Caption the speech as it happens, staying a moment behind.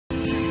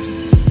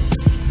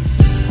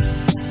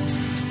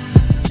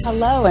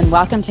Hello and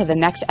welcome to the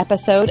next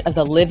episode of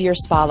the Live Your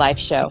Spa Life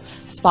show.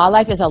 Spa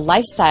Life is a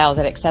lifestyle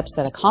that accepts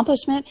that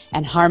accomplishment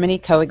and harmony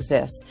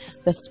coexist.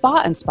 The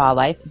Spa and Spa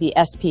Life, the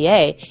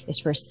SPA, is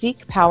for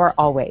Seek Power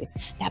Always,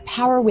 that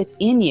power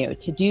within you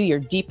to do your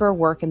deeper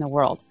work in the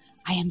world.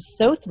 I am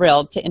so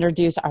thrilled to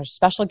introduce our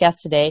special guest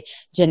today,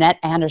 Janette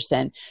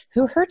Anderson,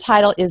 who her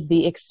title is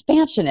the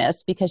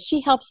Expansionist because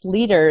she helps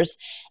leaders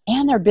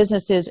and their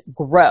businesses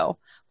grow.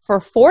 For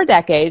 4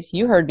 decades,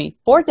 you heard me,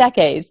 4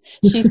 decades,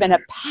 she's been a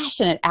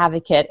passionate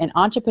advocate and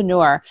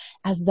entrepreneur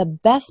as the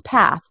best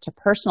path to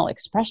personal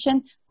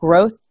expression,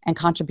 growth, and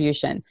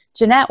contribution.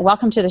 Janette,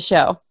 welcome to the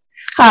show.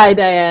 Hi,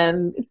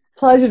 Diane. It's a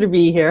pleasure to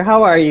be here.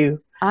 How are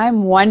you?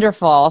 I'm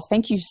wonderful.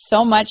 Thank you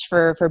so much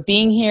for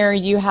being here.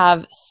 You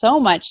have so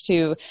much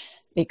to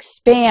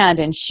expand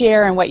and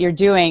share in what you're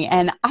doing.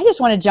 And I just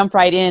want to jump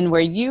right in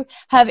where you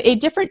have a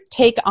different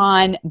take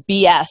on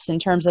BS in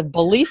terms of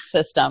belief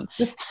system.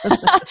 Talk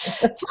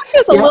to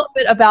us a little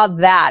bit about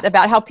that,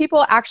 about how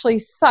people actually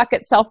suck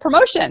at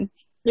self-promotion.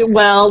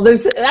 Well,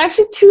 there's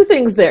actually 2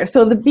 things there.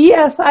 So the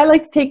BS, I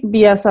like to take the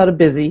BS out of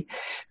busy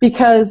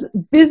because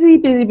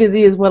busy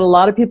is what a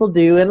lot of people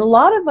do. And a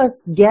lot of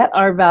us get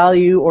our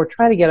value or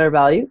try to get our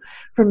value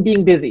from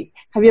being busy.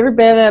 Have you ever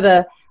been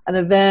at an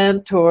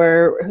event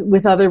or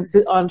with other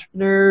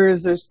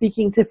entrepreneurs or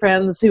speaking to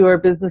friends who are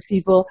business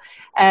people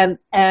and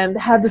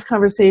had this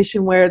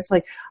conversation where it's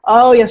like,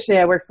 oh,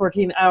 yesterday I worked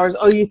 14 hours.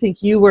 Oh, you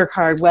think you work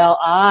hard? Well,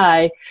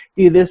 I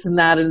do this and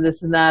that and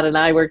this and that, and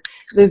I work.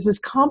 There's this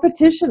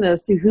competition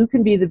as to who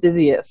can be the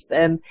busiest.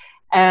 And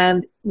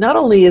not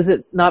only is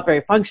it not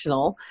very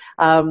functional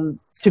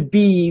to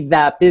be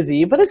that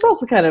busy, but it's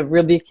also kind of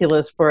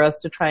ridiculous for us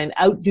to try and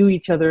outdo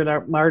each other and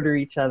outmartyr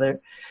each other.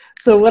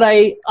 So what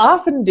I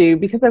often do,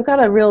 because I've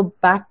got a real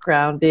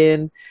background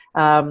in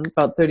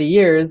about 30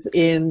 years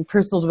in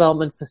personal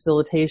development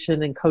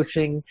facilitation and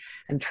coaching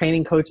and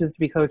training coaches to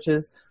be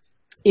coaches,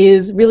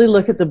 is really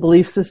look at the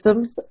belief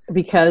systems,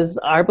 because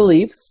our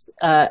beliefs,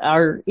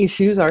 our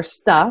issues, our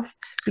stuff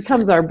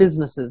becomes our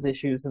businesses'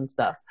 issues and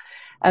stuff.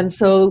 And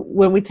so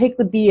when we take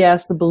the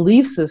BS, the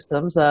belief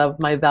systems of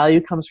my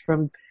value comes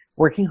from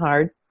working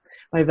hard,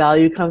 my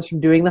value comes from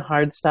doing the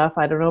hard stuff.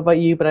 I don't know about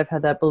you, but I've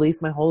had that belief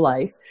my whole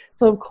life.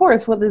 So of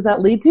course, what does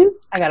that lead to?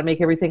 I got to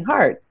make everything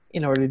hard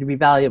in order to be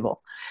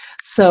valuable.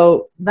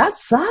 So that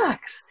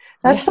sucks.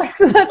 That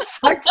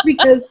sucks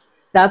because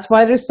that's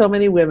why there's so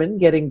many women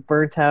getting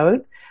burnt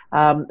out,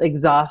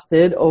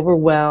 exhausted,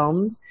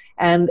 overwhelmed,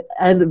 and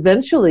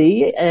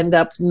eventually end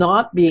up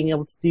not being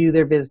able to do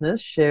their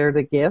business, share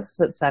the gifts,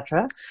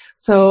 etc.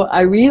 So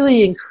I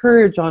really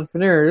encourage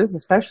entrepreneurs,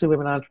 especially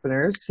women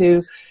entrepreneurs,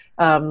 to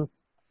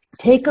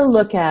take a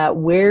look at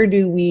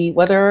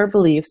what are our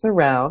beliefs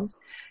around?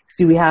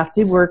 Do we have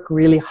to work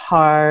really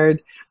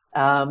hard?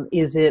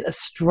 Is it a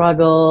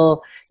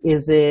struggle?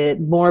 Is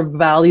it more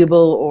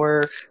valuable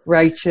or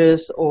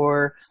righteous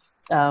or,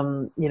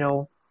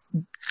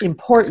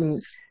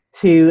 important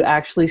to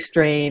actually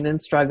strain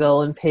and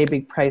struggle and pay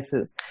big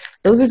prices?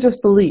 Those are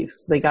just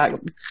beliefs. They got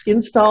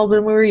installed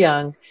when we were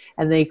young,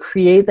 and they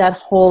create that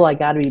whole, I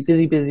got to be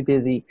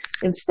busy,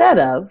 instead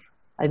of,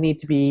 I need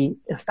to be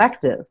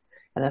effective.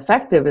 And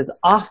effective is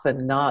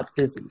often not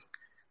busy.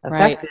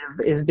 Effective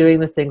is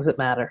doing the things that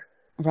matter.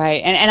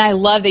 Right. And I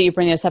love that you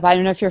bring this up. I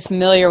don't know if you're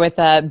familiar with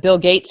Bill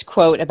Gates'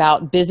 quote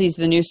about busy's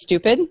the new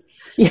stupid.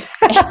 Yeah,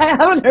 I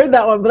haven't heard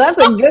that one, but that's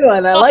a good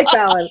one. I like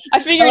that one. I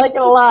like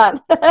it a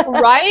lot.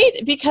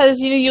 Right? Because,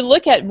 you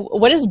look at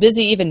what does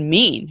busy even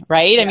mean,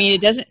 right? Yeah. I mean,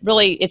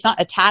 it's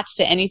not attached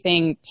to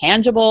anything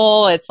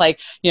tangible. It's like,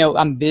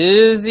 I'm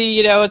busy,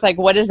 it's like,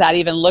 what does that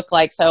even look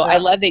like? So I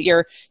love that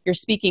you're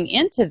speaking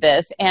into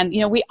this. And,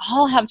 we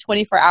all have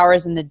 24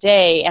 hours in the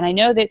day. And I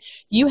know that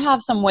you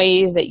have some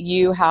ways that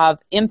you have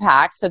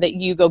impact so that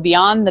you go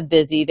beyond the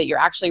busy, that you're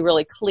actually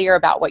really clear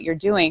about what you're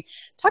doing.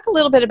 Talk a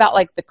little bit about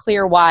like the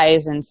clear whys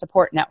and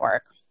support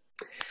network.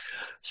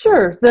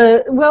 Sure.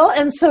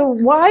 And so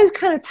whys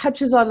kind of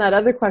touches on that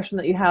other question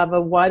that you have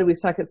of why do we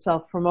suck at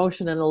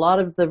self-promotion? And a lot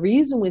of the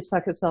reason we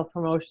suck at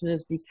self-promotion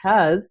is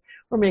because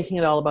we're making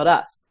it all about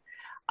us.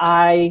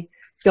 I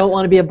don't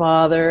want to be a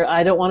bother.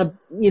 I don't want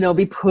to,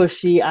 be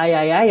pushy.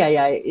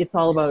 It's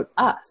all about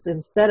us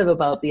instead of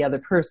about the other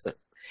person.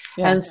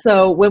 Yeah. And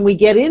so when we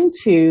get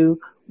into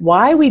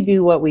why we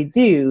do what we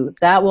do,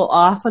 that will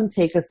often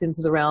take us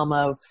into the realm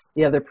of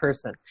the other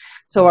person.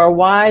 So our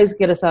whys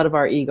get us out of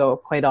our ego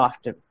quite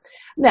often.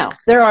 Now,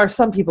 there are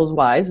some people's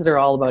whys that are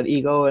all about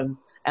ego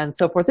and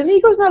so forth. And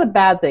ego is not a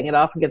bad thing. It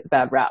often gets a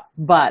bad rap.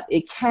 But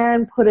it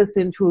can put us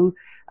into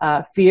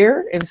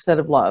fear instead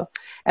of love.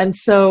 And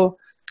so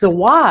the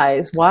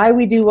whys, why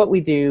we do what we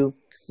do,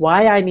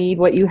 why I need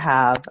what you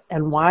have,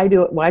 and why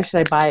should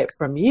I buy it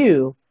from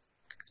you,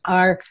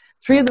 are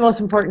 3 of the most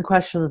important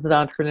questions that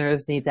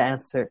entrepreneurs need to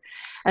answer.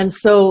 And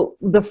so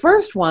the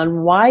first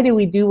one, why do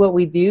we do what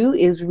we do,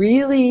 is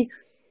really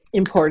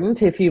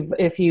important. If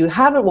you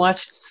haven't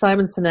watched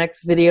Simon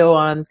Sinek's video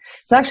on,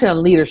 it's actually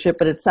on leadership,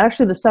 but it's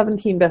actually the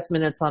 17 best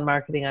minutes on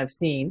marketing I've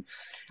seen.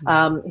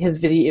 His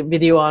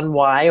video on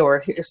why,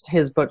 or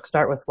his book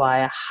Start With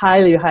Why. I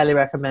highly, highly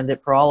recommend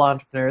it for all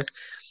entrepreneurs,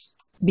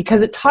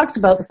 because it talks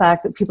about the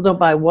fact that people don't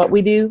buy what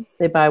we do,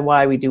 they buy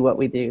why we do what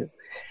we do.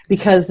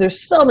 Because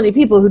there's so many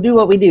people who do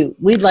what we do.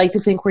 We'd like to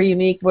think we're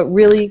unique, but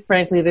really,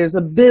 frankly, there's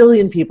a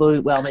billion people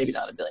who, well, maybe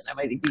not a billion, I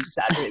might be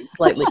exaggerating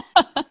slightly.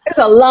 There's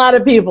a lot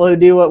of people who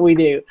do what we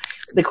do.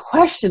 The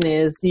question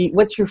is,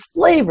 what's your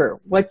flavor?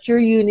 What's your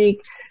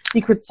unique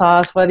secret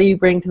sauce? What do you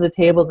bring to the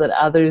table that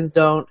others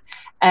don't?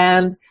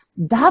 And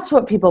that's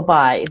what people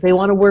buy. They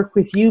want to work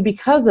with you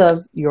because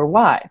of your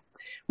why.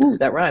 Ooh,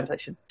 that rhymes. I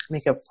should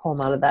make a poem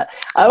out of that.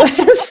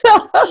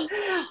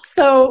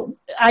 So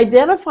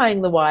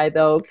identifying the why,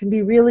 though, can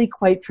be really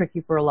quite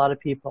tricky for a lot of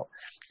people.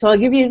 So I'll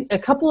give you a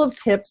couple of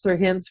tips or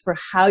hints for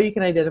how you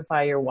can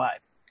identify your why.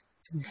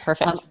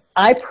 Perfect.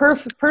 I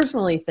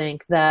personally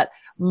think that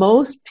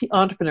most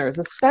entrepreneurs,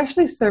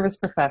 especially service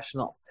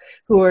professionals,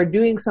 who are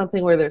doing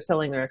something where they're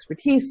selling their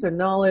expertise, their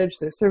knowledge,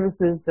 their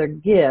services, their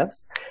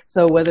gifts,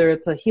 so whether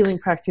it's a healing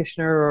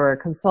practitioner or a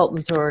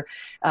consultant or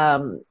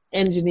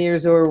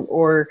engineers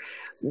or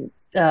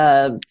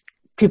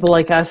people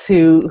like us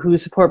who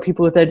support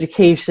people with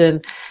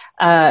education,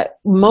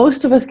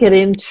 most of us get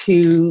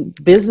into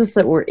business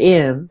that we're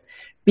in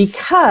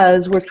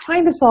because we're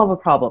trying to solve a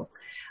problem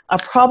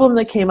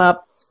that came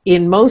up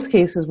in most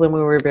cases when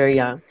we were very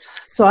young.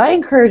 So I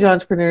encourage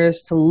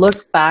entrepreneurs to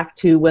look back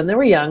to when they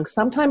were young,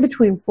 sometime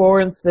between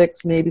 4 and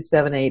 6, maybe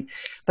 7, 8,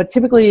 but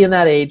typically in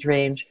that age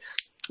range,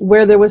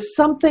 where there was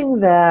something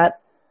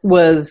that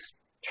was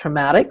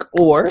traumatic,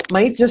 or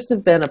might just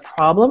have been a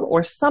problem,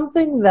 or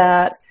something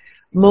that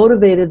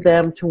motivated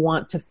them to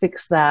want to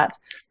fix that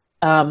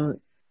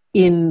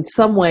in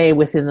some way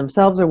within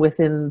themselves or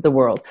within the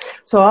world.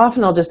 So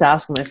often I'll just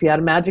ask them, if you had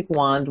a magic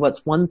wand,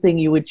 what's one thing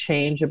you would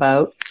change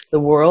about the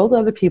world,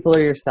 other people,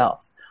 or yourself?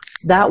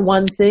 That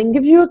one thing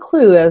gives you a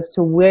clue as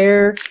to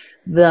where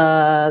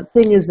the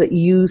thing is that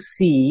you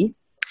see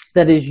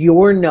that is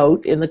your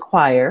note in the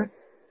choir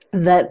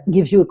that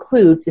gives you a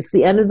clue. It's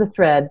the end of the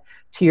thread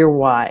to your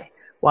why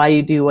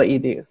you do what you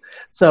do.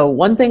 So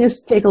one thing is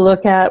to take a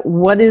look at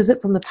what is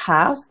it from the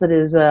past that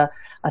is a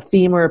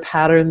theme or a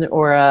pattern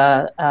or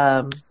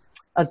a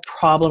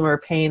problem or a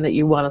pain that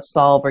you want to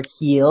solve or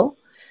heal.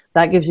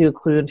 That gives you a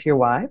clue into your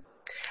why.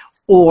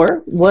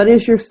 Or what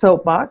is your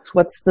soapbox?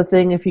 What's the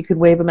thing, if you could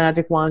wave a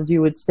magic wand,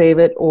 you would save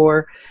it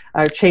or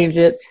change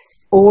it?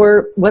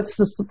 Or what's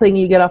the thing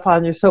you get up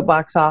on your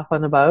soapbox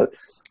often about?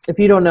 If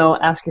you don't know,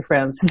 ask your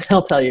friends.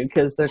 They'll tell you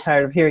because they're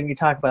tired of hearing you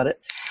talk about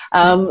it.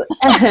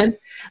 And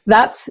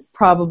that's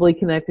probably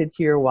connected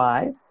to your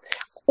why.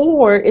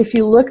 Or if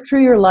you look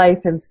through your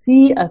life and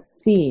see a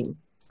theme,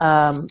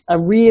 a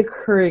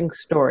reoccurring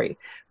story,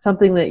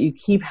 something that you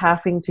keep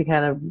having to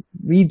kind of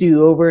redo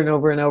over and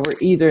over and over,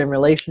 either in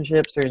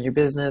relationships or in your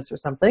business or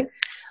something,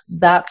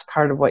 that's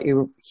part of what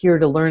you're here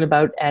to learn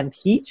about and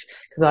teach.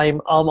 Because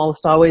I'm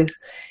almost always,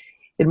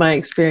 in my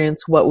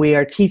experience, what we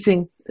are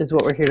teaching is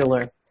what we're here to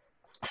learn.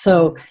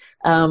 So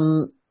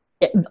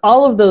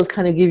all of those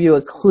kind of give you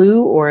a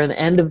clue or an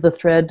end of the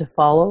thread to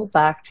follow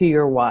back to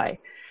your why.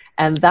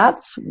 And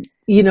that's,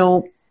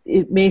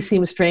 it may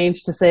seem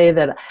strange to say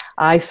that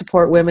I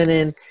support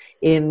women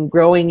in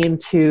growing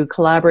into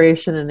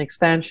collaboration and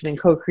expansion and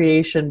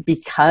co-creation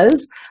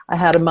because I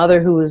had a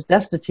mother who was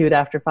destitute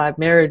after 5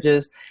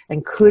 marriages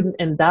and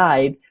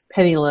died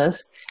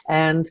penniless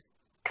and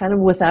kind of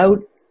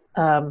without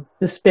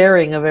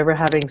despairing of ever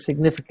having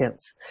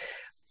significance.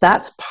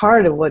 That's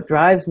part of what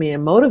drives me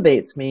and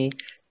motivates me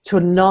to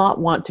not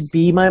want to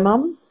be my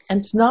mom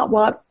and to not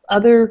want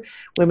other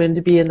women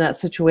to be in that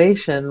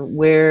situation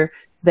where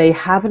they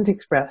haven't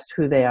expressed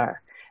who they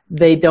are.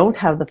 They don't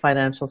have the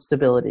financial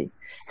stability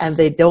and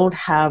they don't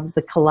have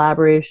the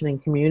collaboration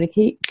and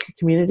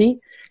community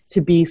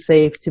to be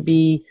safe, to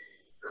be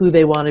who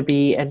they want to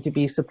be, and to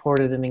be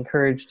supported and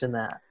encouraged in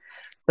that.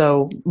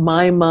 So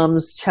my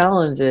mom's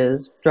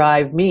challenges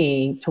drive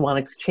me to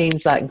want to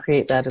change that and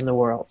create that in the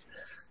world.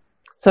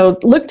 So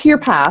look to your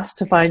past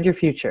to find your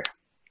future.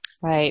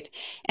 Right.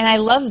 And I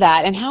love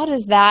that. And how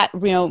does that,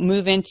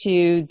 move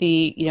into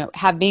the,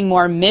 being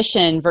more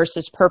mission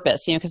versus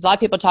purpose? Because a lot of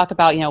people talk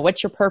about,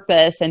 what's your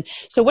purpose? And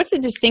so what's the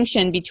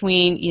distinction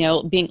between,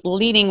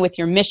 leading with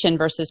your mission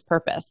versus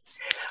purpose?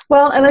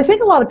 Well, and I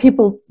think a lot of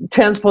people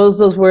transpose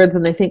those words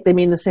and they think they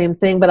mean the same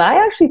thing, but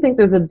I actually think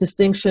there's a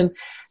distinction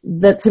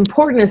that's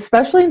important,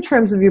 especially in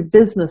terms of your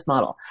business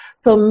model.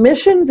 So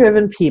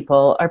mission-driven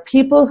people are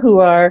people who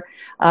are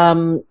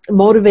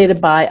motivated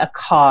by a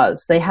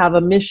cause. They have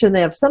a mission. They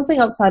have something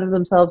outside of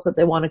themselves that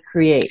they want to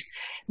create.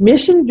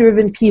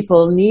 Mission-driven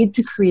people need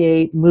to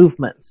create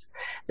movements.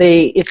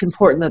 It's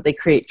important that they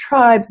create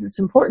tribes. It's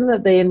important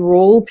that they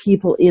enroll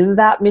people in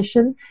that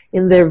mission,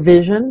 in their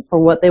vision for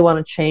what they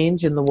want to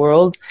change in the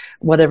world,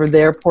 whatever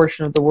their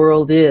portion of the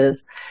world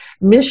is.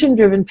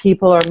 Mission-driven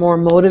people are more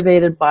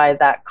motivated by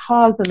that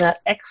cause and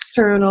that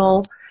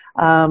external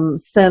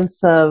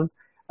sense of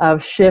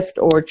of shift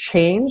or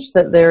change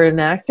that they're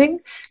enacting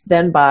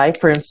than by,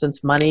 for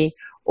instance, money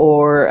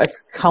or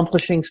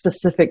accomplishing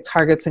specific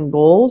targets and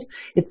goals.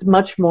 It's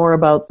much more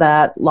about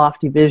that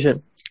lofty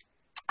vision.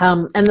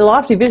 And the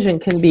lofty vision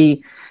can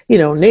be,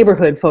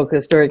 neighborhood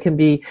focused, or it can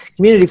be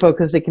community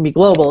focused, it can be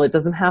global. It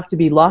doesn't have to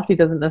be lofty,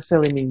 doesn't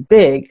necessarily mean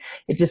big.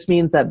 It just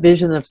means that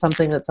vision of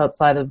something that's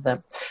outside of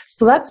them.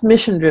 So that's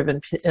mission-driven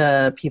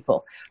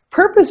people.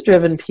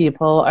 Purpose-driven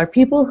people are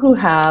people who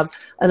have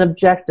an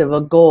objective,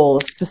 a goal,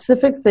 a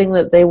specific thing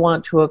that they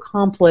want to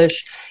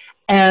accomplish.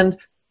 And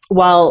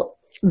while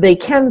they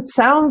can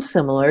sound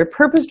similar,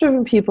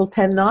 purpose-driven people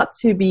tend not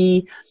to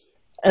be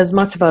as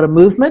much about a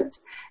movement,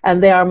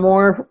 and they are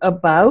more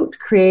about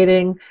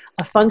creating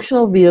a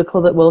functional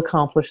vehicle that will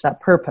accomplish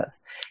that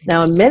purpose.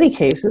 Now, in many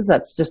cases,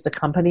 that's just a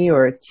company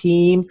or a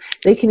team.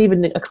 They can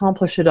even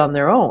accomplish it on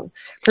their own.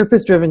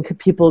 Purpose-driven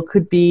people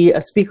could be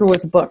a speaker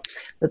with a book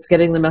that's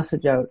getting the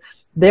message out.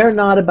 They're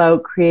not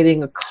about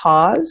creating a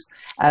cause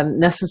and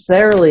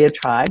necessarily a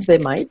tribe. They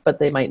might, but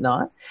they might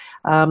not.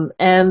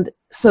 And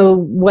so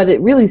what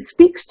it really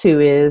speaks to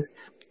is,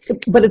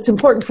 but it's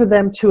important for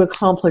them to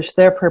accomplish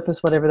their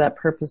purpose, whatever that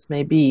purpose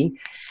may be.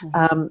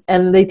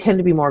 And they tend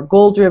to be more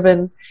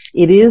goal-driven.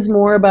 It is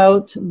more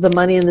about the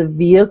money in the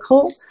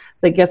vehicle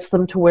that gets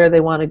them to where they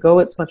want to go.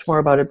 It's much more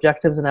about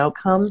objectives and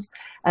outcomes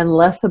and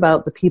less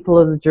about the people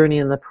and the journey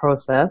and the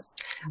process.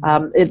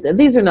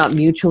 These are not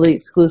mutually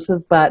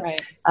exclusive, but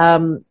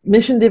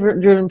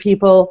mission-driven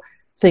people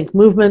think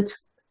movement.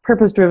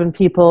 Purpose-driven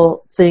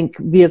people think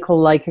vehicle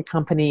like a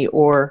company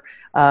or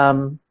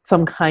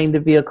some kind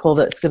of vehicle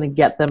that's going to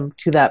get them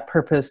to that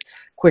purpose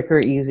quicker,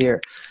 easier.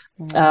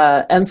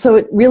 And so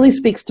it really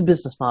speaks to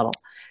business model.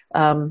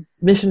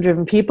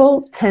 Mission-driven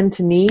people tend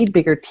to need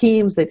bigger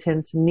teams. They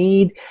tend to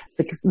need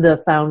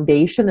the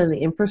foundation and the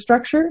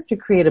infrastructure to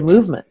create a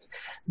movement.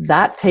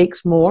 That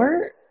takes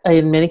more,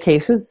 in many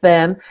cases,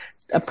 than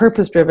a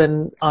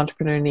purpose-driven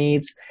entrepreneur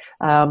needs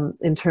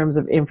in terms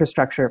of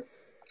infrastructure.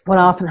 What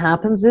often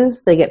happens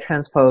is they get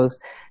transposed,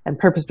 and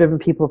purpose-driven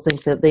people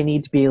think that they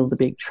need to be able to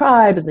be a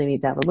tribe, and they need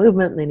to have a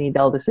movement, and they need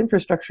all this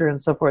infrastructure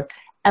and so forth,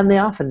 and they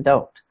often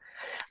don't.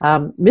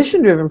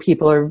 Mission-driven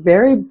people are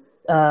very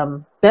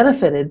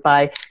benefited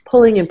by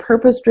pulling in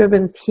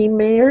purpose-driven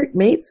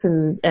teammates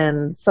and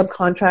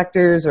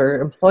subcontractors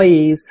or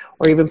employees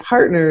or even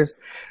partners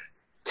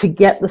to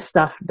get the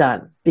stuff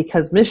done,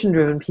 because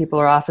mission-driven people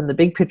are often the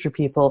big picture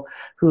people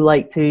who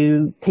like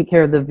to take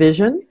care of the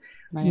vision.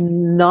 Right.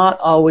 Not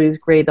always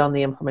great on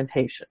the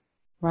implementation.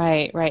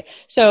 Right.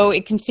 So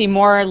it can seem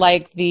more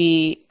like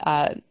the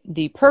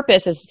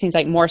purpose seems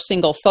like more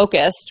single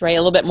focused, right? A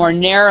little bit more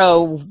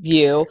narrow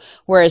view,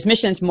 whereas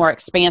mission's more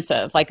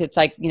expansive. Like it's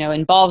like,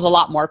 involves a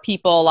lot more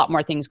people, a lot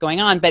more things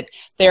going on, but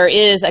there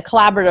is a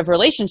collaborative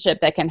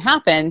relationship that can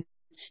happen,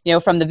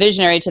 from the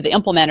visionary to the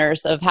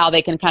implementers of how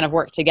they can kind of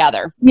work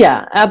together.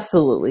 Yeah,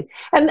 absolutely.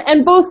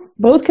 And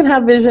both can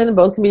have vision and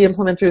both can be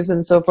implementers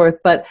and so forth,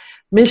 but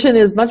mission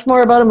is much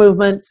more about a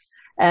movement,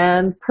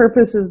 and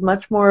purpose is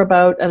much more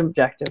about an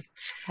objective.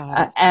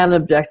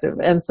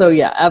 And so,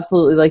 yeah,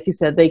 absolutely. Like you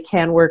said, they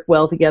can work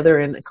well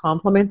together and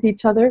complement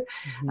each other.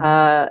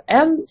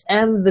 And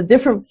the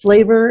different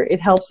flavor,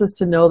 it helps us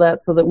to know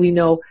that so that we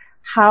know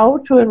how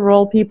to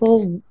enroll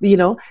people.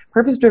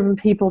 Purpose-driven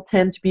people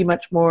tend to be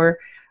much more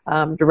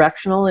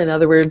directional. In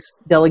other words,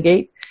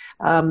 delegate.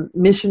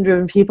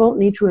 Mission-driven people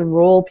need to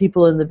enroll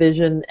people in the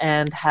vision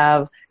and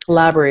have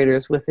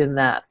collaborators within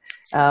that.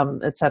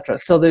 Etc.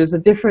 So there's a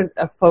different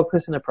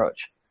focus and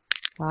approach.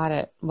 Got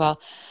it.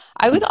 Well,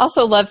 I would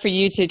also love for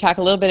you to talk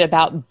a little bit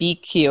about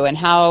BQ and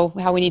how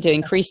we need to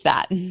increase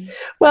that.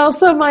 Well,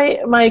 so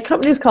my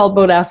company is called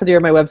Bodacity, or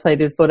my website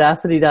is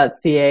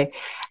bodacity.ca.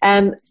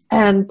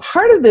 And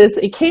part of this,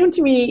 it came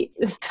to me,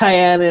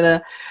 Diane, in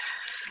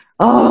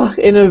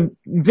a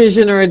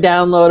vision or a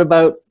download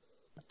about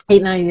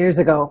 8-9 years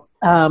ago,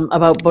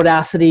 about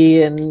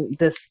Bodacity and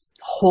this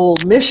whole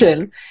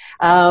mission.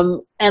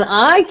 And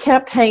I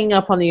kept hanging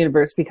up on the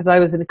universe because I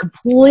was in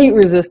complete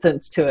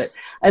resistance to it.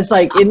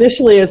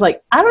 Initially I was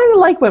like, I don't even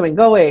like women,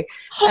 go away.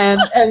 And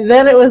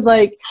then it was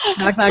like,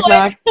 knock, knock,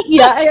 knock.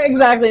 Yeah,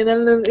 exactly. And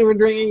then it would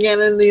ring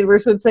again, and the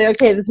universe would say,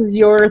 okay, this is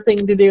your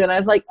thing to do. And I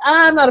was like,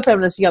 I'm not a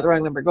feminist, you got the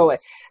wrong number, go away.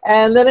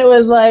 And then it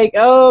was like,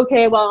 oh,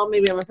 okay, well,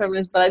 maybe I'm a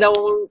feminist, but I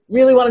don't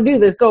really want to do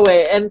this, go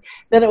away. And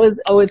then it was,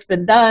 it's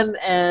been done.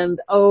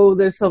 And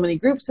there's so many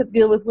groups that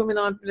deal with women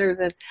entrepreneurs,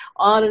 and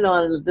on and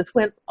on. And this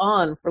went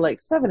on for like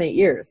 7-8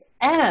 years.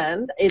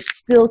 And it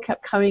still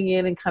kept coming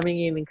in and coming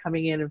in and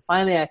coming in. And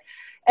finally, I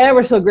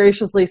ever so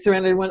graciously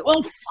surrendered and went,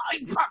 well,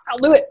 fine, fuck, I'll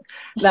do it.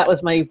 That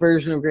was my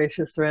version of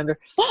gracious surrender.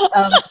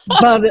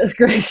 About as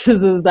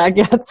gracious as that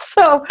gets.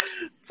 So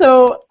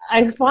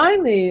I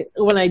finally,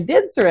 when I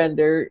did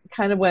surrender,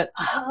 kind of went,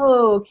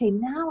 oh, okay,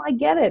 now I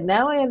get it.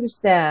 Now I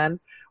understand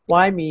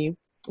why me,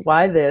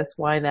 why this,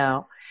 why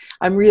now.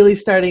 I'm really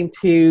starting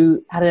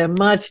to, at a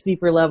much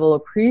deeper level,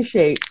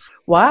 appreciate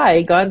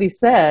why Gandhi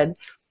said,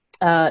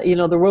 the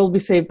world will be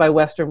saved by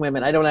Western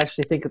women. I don't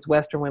actually think it's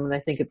Western women.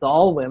 I think it's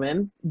all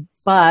women.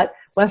 But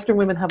Western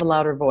women have a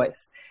louder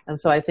voice. And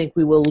so I think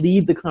we will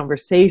lead the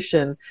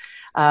conversation,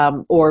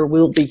 or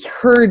we'll be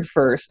heard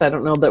first. I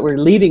don't know that we're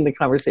leading the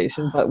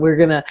conversation, but we're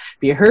going to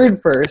be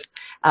heard first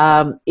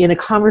in a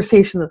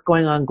conversation that's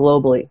going on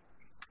globally,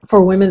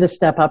 for women to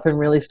step up and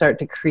really start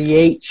to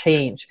create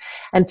change.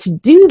 And to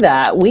do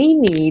that, we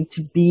need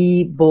to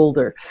be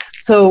bolder.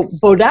 So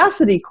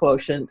bodacity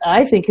quotient,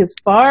 I think, is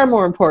far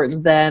more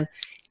important than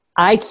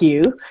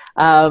IQ,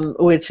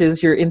 which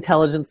is your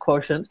intelligence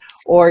quotient,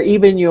 or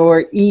even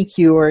your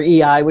EQ or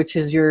EI, which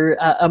is your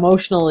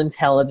emotional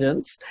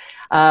intelligence.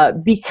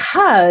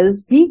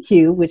 Because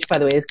DQ, which by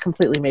the way is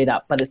completely made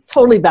up, but it's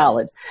totally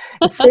valid.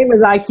 The same as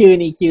IQ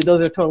and EQ,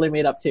 those are totally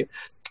made up too.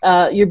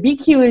 Your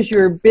BQ is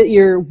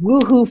your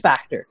woohoo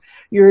factor,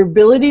 your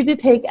ability to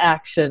take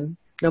action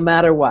no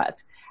matter what.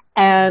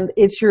 And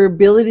it's your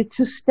ability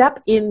to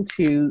step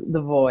into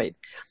the void.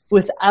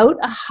 Without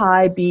a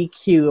high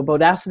BQ, a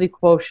bodacity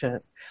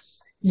quotient,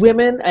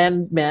 women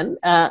and men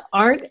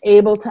aren't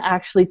able to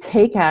actually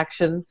take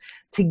action,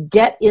 to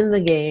get in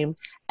the game,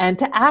 and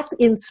to act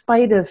in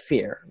spite of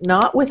fear.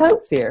 Not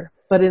without fear,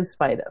 but in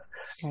spite of.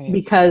 Right.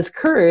 Because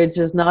courage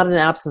is not an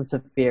absence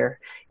of fear.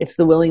 It's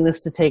the willingness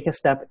to take a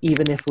step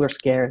even if we're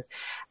scared.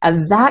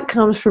 And that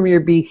comes from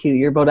your BQ,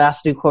 your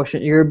bodacity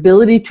quotient, your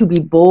ability to be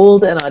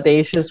bold and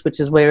audacious, which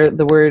is where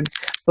the word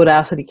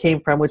bodacity came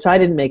from, which I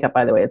didn't make up,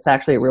 by the way. It's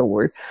actually a real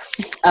word.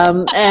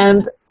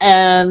 And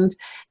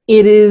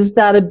it is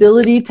that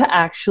ability to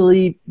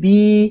actually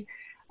be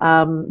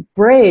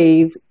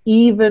brave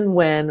even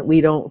when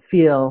we don't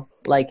feel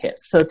like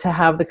it. So to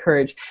have the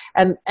courage.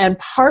 And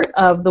part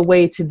of the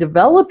way to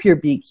develop your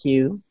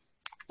BQ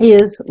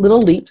is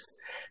little leaps,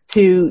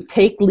 to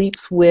take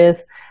leaps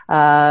with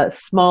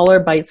smaller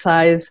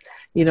bite-sized,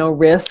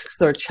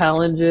 risks or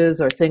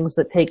challenges or things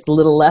that take a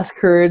little less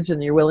courage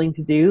and you're willing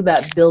to do.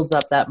 That builds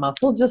up that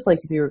muscle, just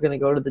like if you were going to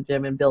go to the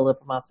gym and build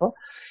up a muscle.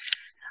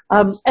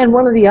 And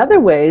one of the other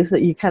ways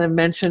that you kind of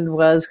mentioned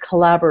was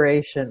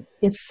collaboration.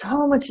 It's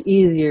so much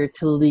easier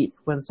to leap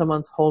when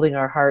someone's holding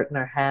our heart in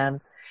our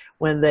hand,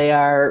 when they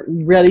are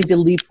ready to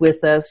leap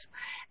with us.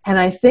 And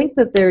I think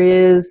that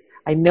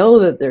I know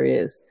that there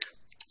is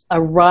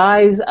a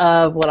rise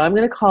of what I'm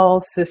going to call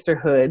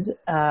sisterhood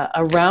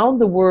around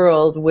the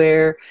world,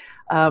 where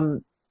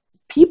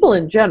people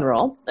in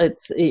general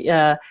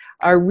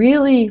are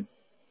really,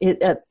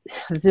 at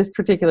this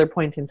particular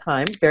point in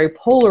time, very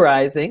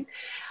polarizing.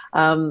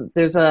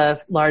 There's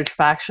a large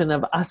faction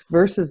of us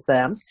versus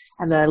them,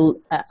 and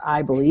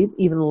I believe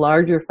even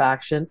larger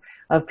faction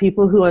of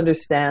people who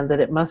understand that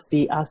it must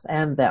be us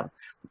and them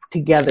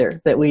together,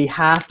 that we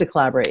have to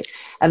collaborate.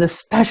 And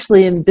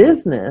especially in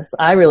business,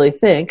 I really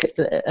think,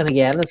 and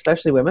again,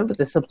 especially women, but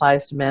this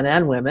applies to men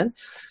and women,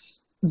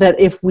 that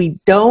if we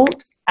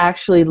don't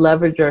actually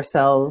leverage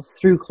ourselves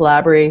through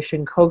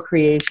collaboration,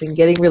 co-creation,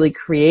 getting really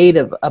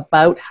creative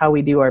about how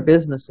we do our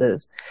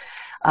businesses,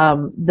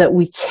 that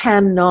we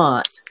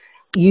cannot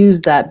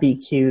use that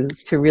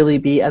BQ to really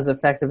be as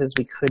effective as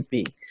we could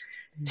be.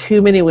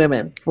 Too many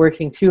women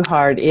working too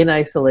hard in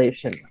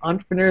isolation,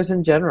 entrepreneurs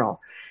in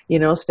general,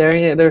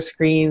 staring at their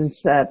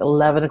screens at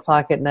 11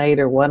 o'clock at night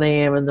or 1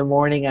 a.m. in the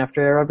morning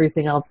after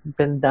everything else has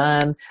been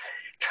done,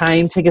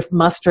 trying to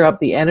muster up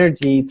the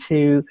energy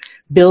to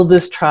build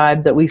this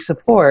tribe that we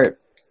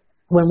support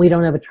when we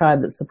don't have a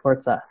tribe that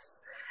supports us.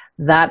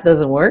 That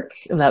doesn't work,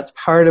 and that's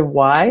part of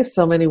why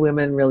so many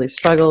women really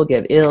struggle,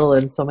 get ill,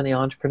 and so many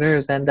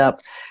entrepreneurs end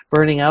up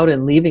burning out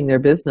and leaving their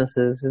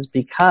businesses, is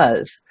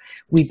because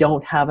we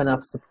don't have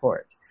enough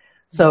support.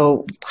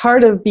 So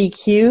part of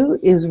BQ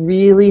is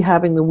really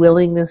having the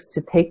willingness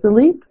to take the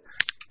leap,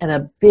 and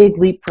a big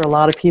leap for a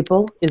lot of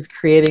people is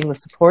creating the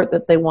support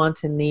that they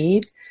want and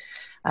need,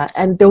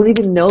 and don't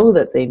even know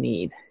that they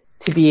need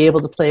to be able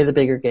to play the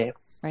bigger game.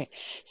 Right.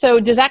 So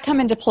does that come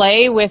into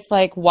play with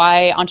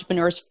why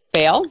entrepreneurs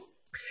fail?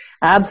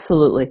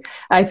 Absolutely.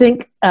 I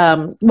think,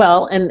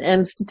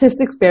 and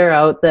statistics bear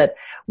out that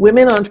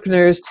women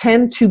entrepreneurs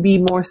tend to be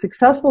more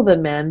successful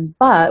than men,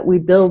 but we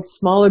build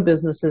smaller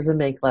businesses and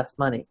make less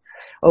money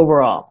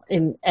overall.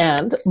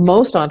 And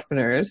most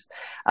entrepreneurs,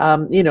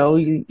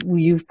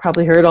 you've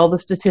probably heard all the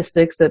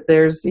statistics that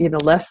there's,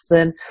 less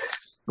than,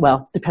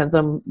 well, depends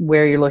on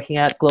where you're looking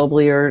at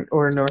globally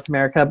or North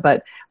America,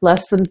 but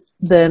less than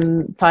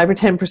 5 or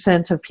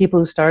 10% of people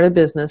who start a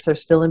business are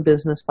still in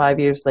business 5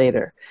 years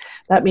later.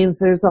 That means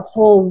there's a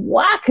whole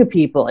whack of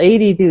people,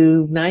 80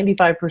 to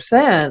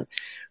 95%,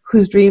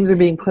 whose dreams are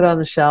being put on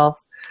the shelf,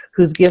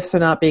 whose gifts are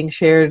not being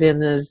shared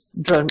in as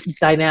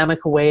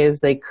dynamic a way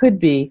as they could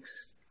be,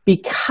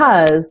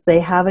 because they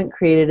haven't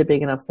created a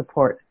big enough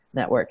support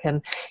network.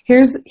 And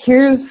here's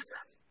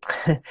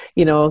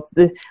a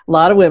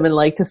lot of women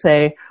like to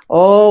say,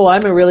 oh,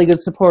 I'm a really good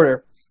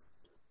supporter.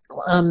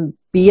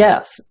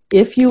 BS.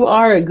 If you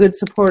are a good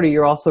supporter,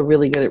 you're also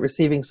really good at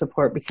receiving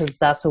support, because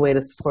that's a way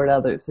to support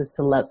others, is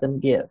to let them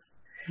give.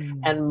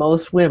 And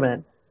most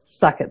women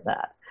suck at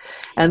that.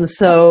 And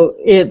so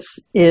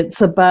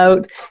it's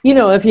about,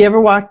 if you ever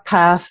walk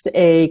past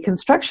a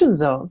construction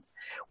zone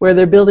where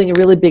they're building a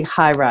really big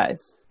high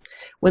rise,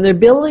 when they're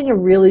building a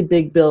really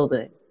big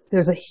building,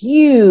 there's a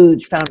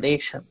huge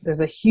foundation. There's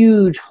a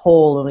huge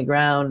hole in the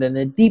ground and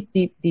a deep,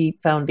 deep,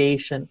 deep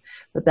foundation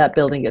that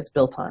building gets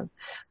built on.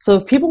 So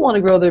if people want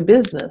to grow their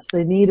business,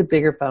 they need a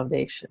bigger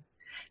foundation.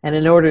 And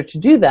in order to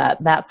do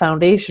that, that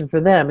foundation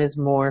for them is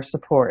more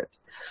support.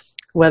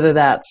 Whether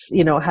that's,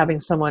 having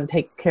someone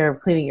take care of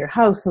cleaning your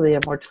house so they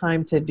have more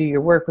time to do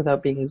your work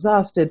without being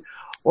exhausted,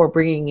 or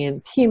bringing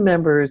in team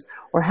members,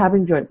 or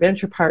having joint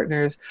venture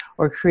partners,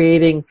 or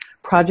creating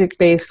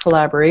project-based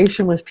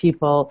collaboration with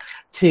people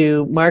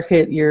to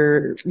market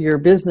your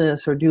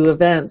business or do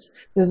events.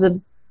 There's a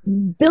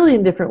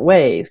billion different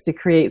ways to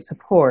create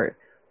support.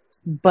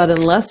 But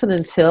unless and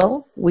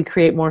until we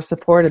create more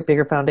support, a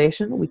bigger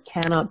foundation, we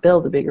cannot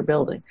build a bigger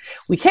building.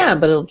 We can,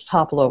 but it'll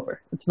topple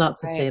over. It's not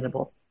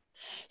sustainable. Right.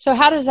 So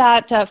how does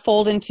that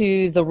fold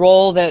into the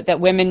role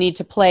that women need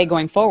to play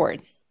going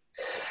forward?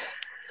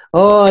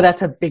 Oh,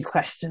 that's a big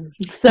question.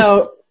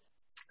 So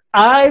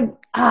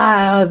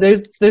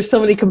there's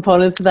so many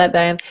components to that,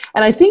 Diane.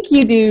 And I think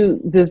you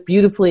do this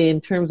beautifully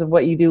in terms of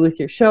what you do with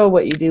your show,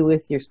 what you do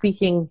with your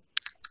speaking,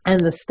 and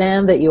the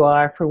stand that you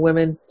are for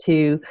women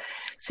to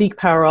seek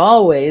power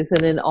always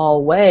and in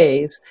all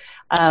ways.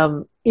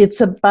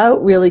 It's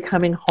about really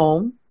coming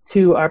home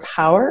to our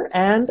power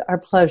and our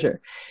pleasure.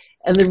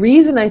 And the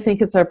reason I think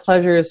it's our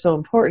pleasure is so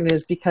important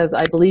is because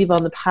I believe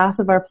on the path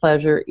of our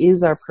pleasure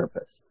is our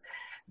purpose.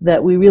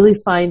 That we really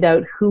find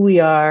out who we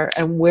are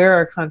and where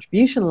our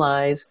contribution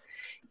lies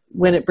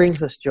when it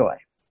brings us joy.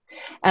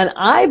 And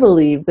I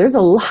believe there's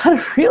a lot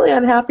of really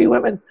unhappy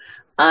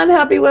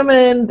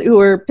women who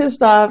are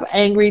pissed off,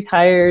 angry,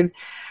 tired.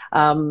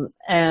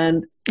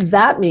 And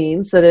that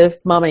means that if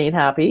mama ain't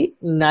happy,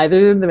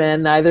 neither are the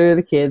men, neither are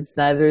the kids,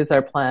 neither is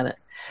our planet.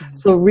 Mm-hmm.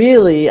 So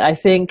really, I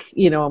think,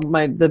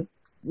 the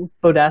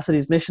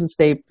Bodacity's mission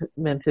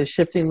statement is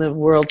shifting the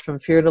world from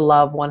fear to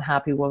love, one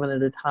happy woman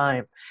at a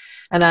time.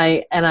 And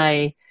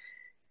I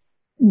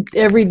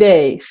every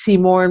day see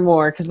more and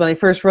more, because when I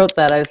first wrote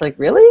that, I was like,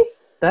 really?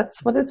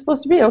 That's what it's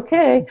supposed to be?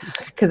 Okay.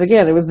 Because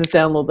again, it was this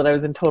download that I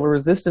was in total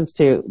resistance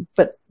to.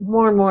 But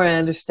more and more I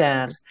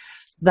understand,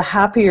 the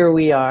happier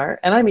we are,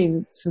 and I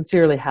mean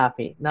sincerely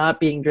happy, not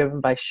being driven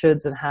by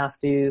shoulds and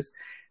have-tos,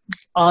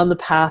 on the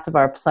path of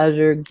our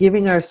pleasure,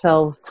 giving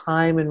ourselves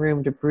time and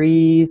room to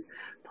breathe,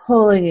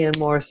 pulling in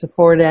more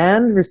support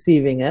and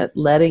receiving it,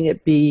 letting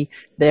it be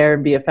there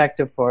and be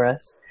effective for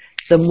us.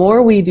 The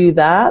more we do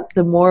that,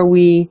 the more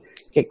we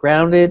get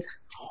grounded,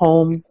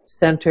 home,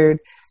 centered,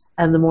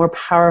 and the more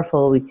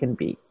powerful we can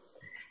be.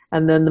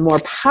 And then the more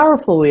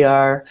powerful we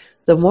are,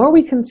 the more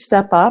we can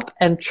step up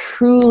and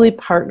truly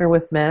partner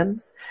with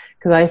men.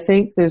 Because I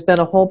think there's been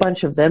a whole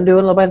bunch of them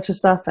doing a bunch of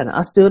stuff and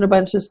us doing a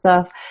bunch of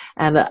stuff.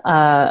 And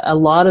a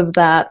lot of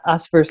that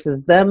us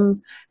versus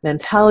them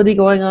mentality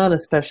going on,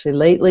 especially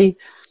lately.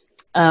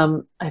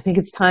 I think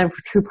it's time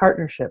for true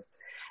partnership.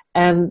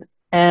 And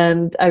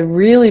I've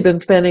really been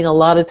spending a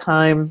lot of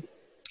time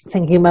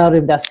thinking about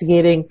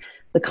investigating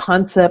the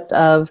concept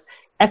of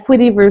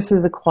equity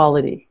versus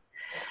equality.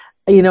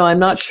 I'm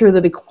not sure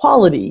that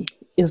equality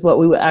is what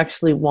we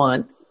actually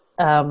want,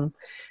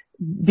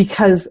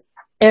 because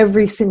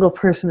every single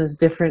person is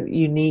different,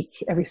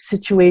 unique. Every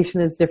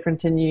situation is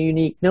different and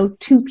unique. No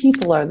two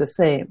people are the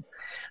same.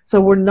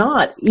 So we're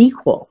not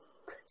equal,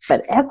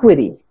 but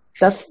equity,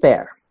 that's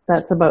fair.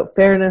 That's about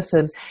fairness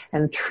and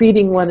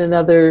treating one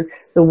another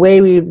the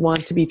way we would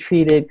want to be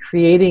treated,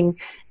 creating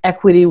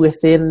equity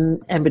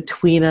within and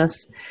between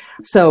us.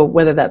 So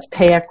whether that's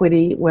pay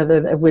equity,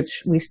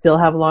 which we still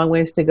have a long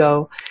ways to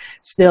go.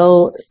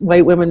 Still,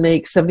 white women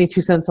make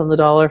 72 cents on the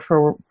dollar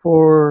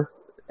for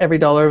every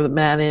dollar that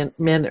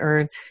men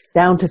earn,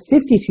 down to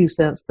 52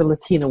 cents for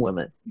Latina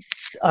women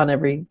on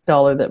every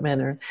dollar that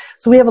men earn.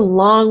 So we have a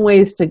long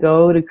ways to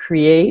go to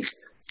create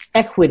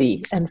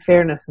equity and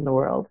fairness in the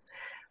world.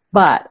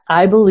 But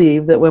I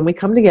believe that when we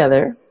come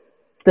together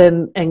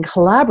and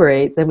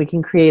collaborate, then we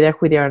can create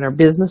equity in our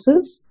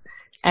businesses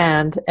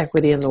and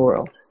equity in the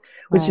world,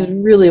 which is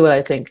really what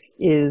I think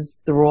is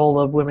the role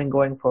of women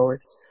going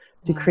forward,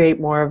 to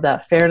create more of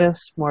that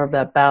fairness, more of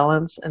that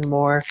balance, and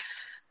more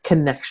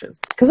connection.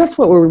 Because that's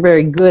what we're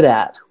very good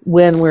at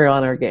when we're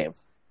on our game.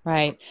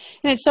 Right.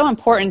 And it's so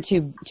important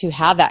to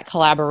have that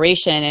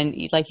collaboration.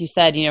 And like you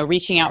said,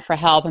 reaching out for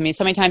help. I mean,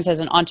 so many times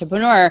as an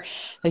entrepreneur,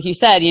 like you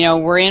said,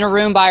 we're in a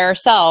room by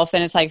ourselves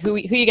and it's like, who are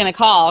you going to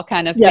call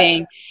kind of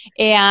thing.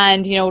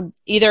 And,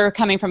 either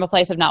coming from a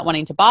place of not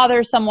wanting to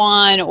bother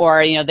someone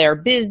or, they're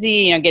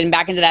busy, getting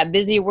back into that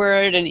busy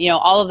word and,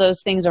 all of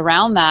those things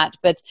around that.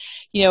 But,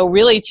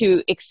 really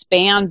to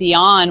expand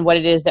beyond what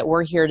it is that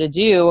we're here to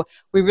do,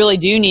 we really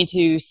do need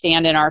to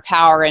stand in our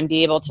power and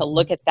be able to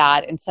look at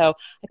that. And so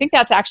I think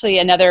that's actually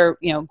another,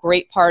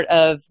 great part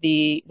of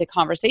the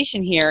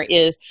conversation here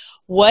is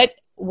what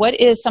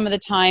is some of the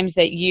times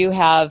that you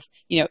have,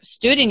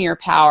 stood in your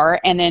power,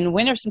 and then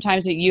when are some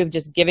times that you have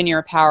just given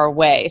your power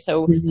away?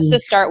 So let's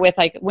just start with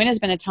when has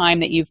been a time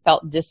that you've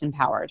felt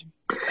disempowered?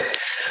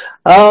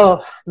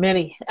 Oh,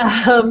 many.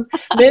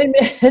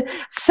 Many.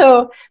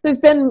 So there's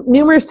been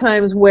numerous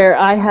times where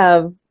I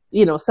have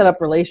set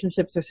up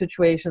relationships or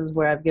situations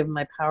where I've given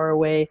my power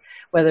away,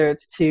 whether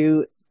it's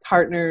to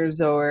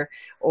partners or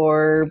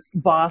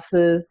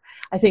bosses.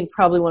 I think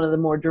probably one of the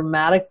more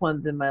dramatic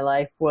ones in my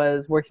life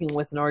was working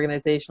with an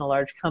organization, a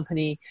large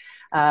company.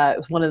 It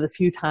was one of the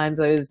few times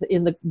I was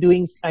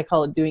I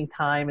call it doing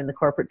time in the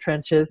corporate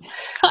trenches,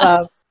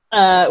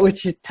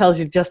 which tells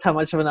you just how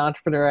much of an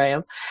entrepreneur I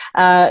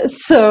am.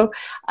 So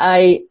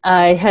I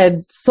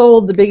had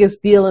sold the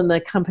biggest deal in the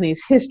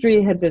company's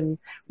history, had been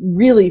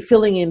really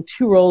filling in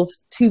two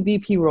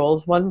VP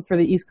roles, one for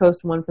the East Coast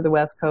and one for the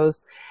West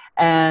Coast,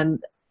 and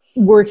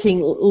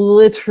working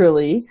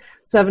literally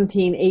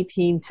 17,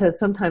 18 to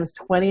sometimes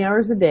 20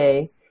 hours a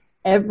day,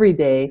 every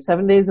day,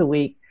 7 days a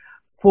week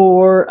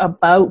for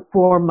about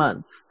 4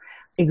 months,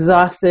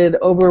 exhausted,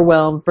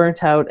 overwhelmed,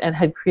 burnt out, and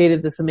had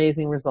created this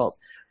amazing result.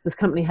 This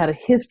company had a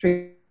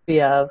history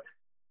of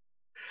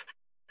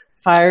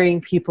firing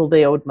people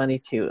they owed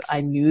money to. I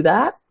knew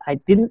that. I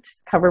didn't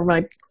cover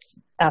my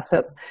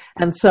assets.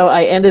 And so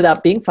I ended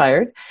up being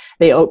fired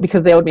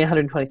because they owed me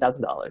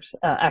 $120,000,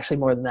 actually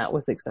more than that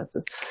with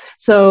expenses.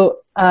 So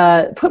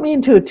put me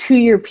into a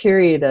 2-year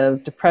period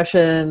of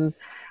depression,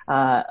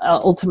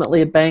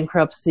 ultimately a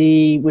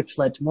bankruptcy, which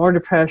led to more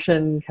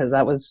depression because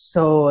that was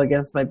so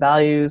against my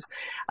values,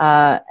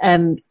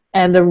 and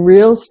a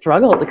real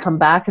struggle to come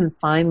back and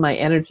find my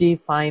energy,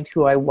 find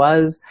who I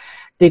was,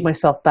 dig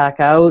myself back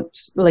out.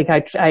 Like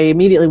I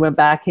immediately went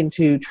back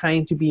into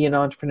trying to be an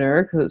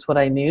entrepreneur because it's what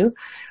I knew.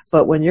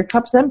 But when your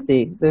cup's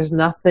empty, there's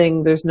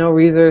no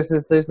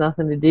resources, there's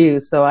nothing to do.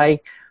 So I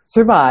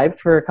survived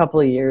for a couple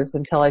of years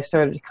until I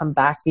started to come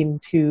back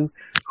into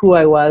who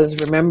I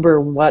was, remember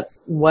what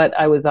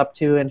I was up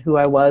to and who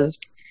I was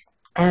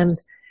and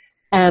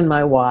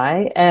my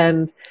why,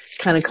 and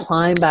kind of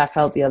climb back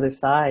out the other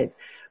side.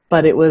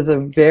 But it was a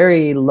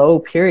very low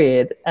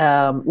period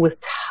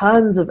with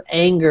tons of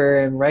anger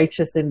and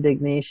righteous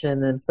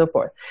indignation and so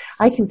forth.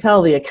 I can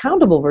tell the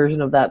accountable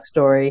version of that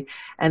story,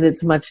 and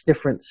it's a much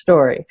different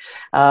story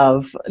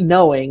of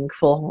knowing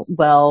full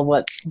well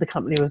what the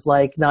company was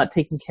like, not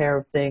taking care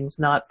of things,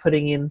 not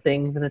putting in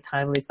things in a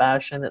timely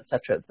fashion, et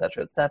cetera, et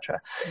cetera, et cetera.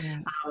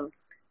 Yeah.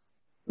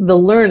 The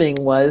learning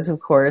was,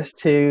 of course,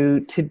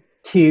 to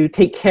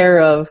take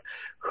care of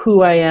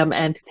who I am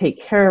and to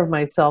take care of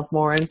myself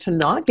more and to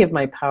not give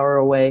my power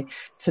away,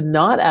 to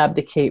not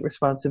abdicate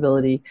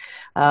responsibility,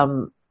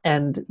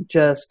 and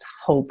just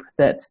hope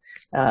that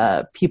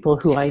people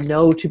who I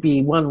know to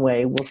be one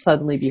way will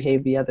suddenly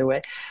behave the other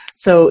way.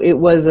 So it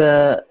was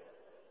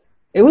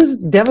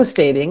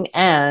devastating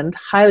and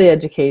highly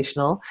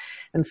educational,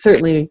 and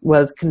certainly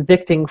was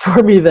convicting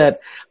for me that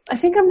I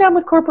think I'm done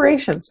with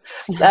corporations.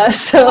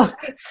 So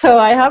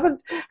I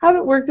haven't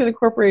worked in a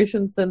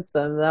corporation since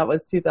then. That was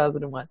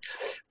 2001.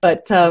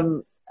 But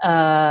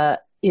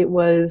it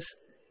was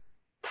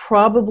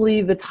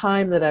probably the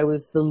time that I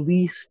was the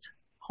least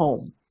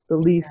home, the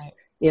least right.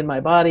 in my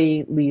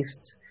body,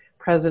 least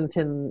present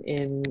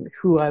in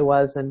who I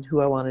was and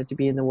who I wanted to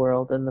be in the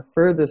world, and the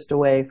furthest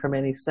away from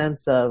any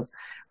sense of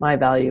my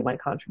value, my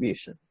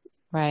contribution.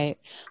 Right.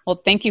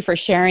 Well, thank you for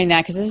sharing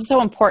that, because this is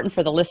so important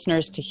for the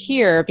listeners to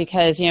hear,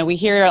 because, we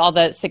hear all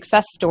the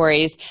success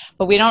stories,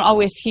 but we don't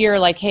always hear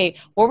like, hey,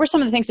 what were some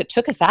of the things that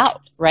took us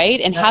out,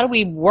 right? And how do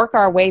we work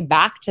our way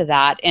back to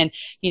that? And,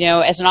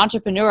 as an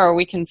entrepreneur,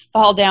 we can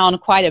fall down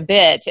quite a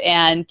bit,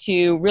 and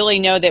to really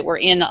know that we're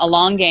in a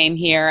long game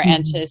here, mm-hmm.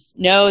 and to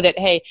know that,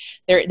 hey,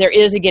 there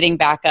is a getting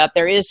back up,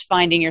 there is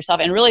finding yourself,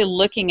 and really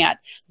looking at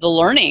the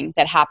learning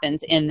that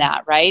happens in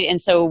that, right? And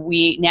so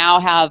we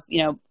now have,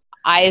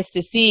 eyes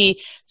to see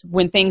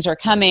when things are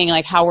coming,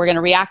 like how we're going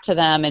to react to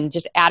them, and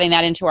just adding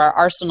that into our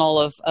arsenal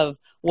of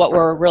what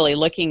we're really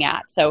looking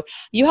at. So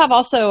you have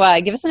also,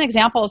 give us an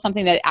example of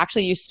something that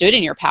actually you stood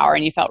in your power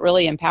and you felt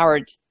really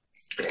empowered.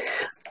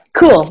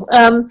 Cool.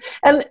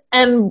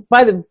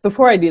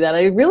 Before I do that,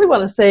 I really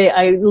want to say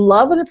I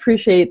love and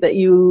appreciate that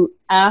you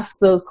ask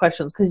those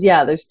questions, because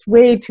there's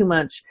way too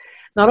much,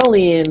 not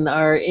only in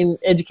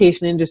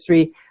education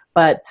industry,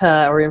 but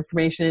or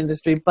information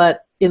industry,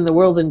 but in the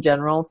world in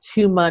general,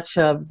 too much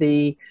of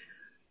the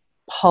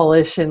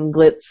polish and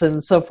glitz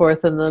and so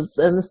forth, and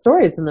the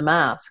stories and the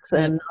masks,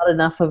 and not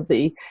enough of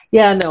the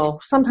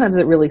sometimes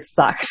it really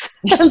sucks,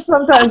 and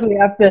sometimes we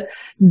have to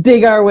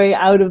dig our way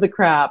out of the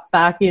crap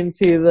back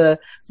into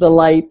the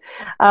light.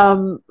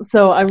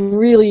 So I'm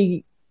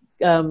really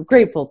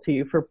grateful to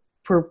you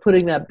for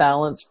putting that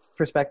balanced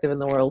perspective in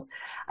the world,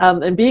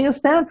 and being a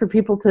stand for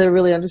people to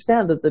really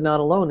understand that they're not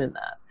alone in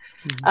that.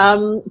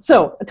 Mm-hmm.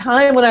 So a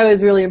time when I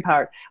was really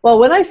empowered. Well,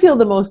 when I feel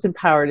the most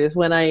empowered is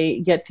when I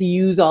get to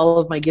use all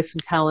of my gifts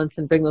and talents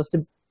and bring those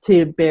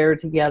to bear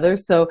together.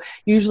 So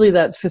usually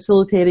that's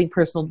facilitating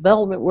personal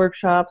development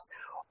workshops,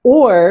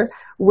 or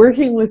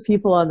working with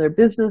people on their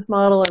business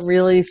model and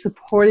really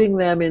supporting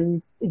them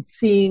in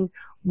seeing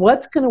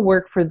what's going to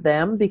work for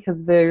them,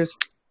 because there's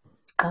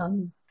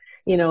a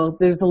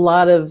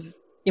lot of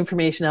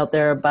information out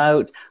there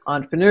about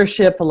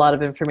entrepreneurship, a lot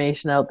of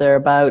information out there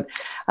about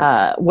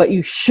what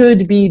you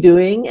should be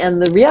doing.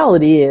 And the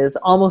reality is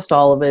almost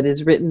all of it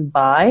is written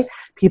by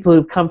people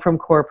who've come from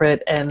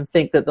corporate and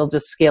think that they'll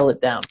just scale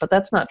it down. But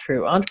that's not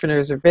true.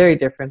 Entrepreneurs are very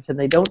different, and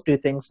they don't do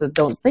things, that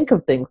don't think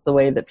of things the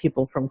way that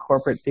people from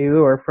corporate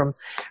do, or from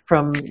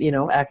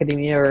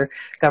academia or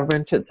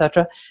government,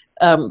 etc.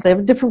 They have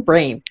a different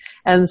brain,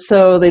 and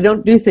so they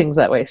don't do things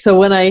that way. So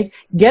when I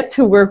get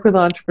to work with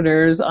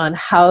entrepreneurs on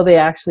how they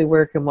actually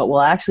work and what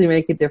will actually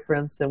make a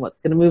difference and what's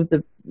going to move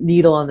the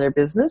needle on their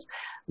business,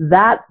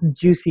 that's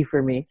juicy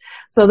for me.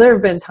 So there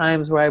have been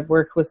times where I've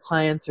worked with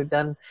clients or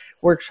done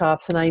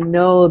workshops, and I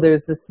know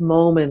there's this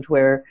moment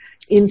where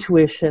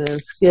intuition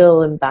and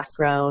skill and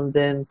background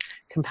and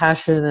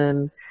compassion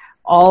and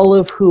all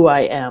of who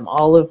I am,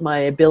 all of my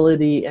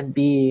ability and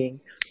being,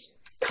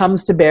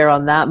 comes to bear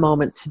on that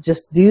moment to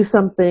just do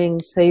something,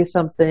 say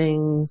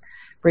something,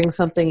 bring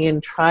something in,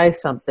 try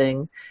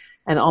something.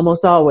 And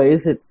almost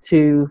always it's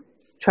to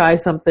try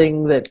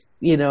something that,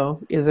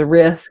 is a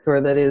risk,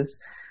 or that is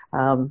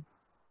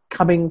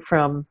coming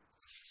from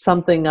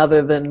something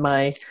other than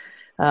my,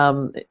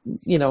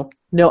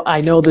 no,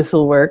 I know this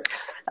will work.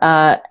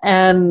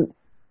 And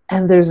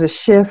there's a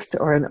shift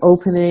or an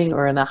opening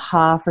or an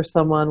aha for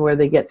someone where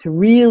they get to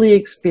really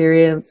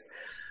experience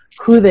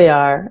who they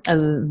are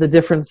and the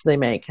difference they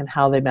make and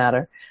how they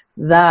matter.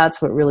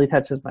 That's what really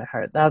touches my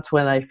heart. That's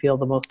when I feel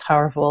the most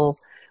powerful,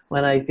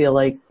 when I feel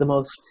like the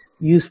most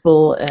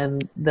useful,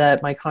 and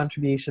that my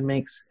contribution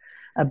makes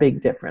a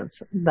big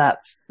difference.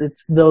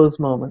 It's those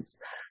moments.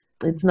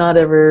 It's not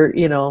ever,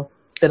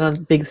 been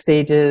on big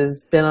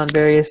stages, been on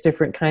various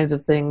different kinds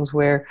of things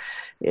where,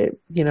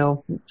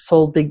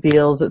 sold big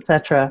deals,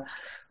 etc.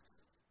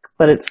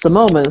 But it's the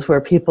moments where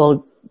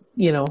people,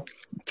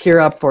 tear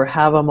up or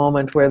have a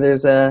moment where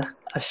there's a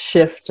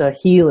shift, a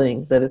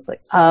healing, that it's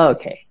like, oh,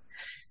 okay,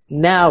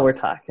 now we're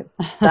talking.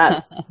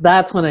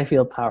 That's when I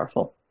feel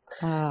powerful.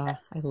 I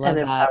love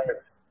that.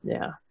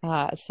 Yeah.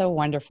 It's so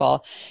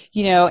wonderful.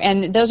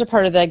 And those are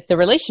part of the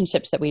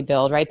relationships that we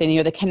build, right?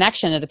 Then, the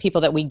connection of the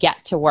people that we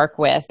get to work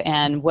with,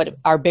 and what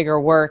our bigger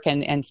work,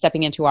 and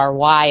stepping into our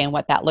why and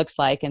what that looks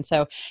like. And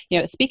so,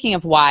 speaking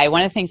of why,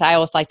 one of the things I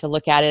always like to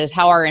look at is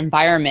how our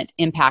environment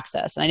impacts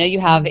us. And I know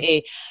you have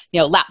a,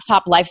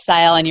 laptop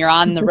lifestyle, and you're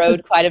on the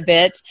road quite a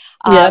bit.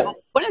 Yeah.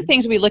 One of the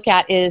things we look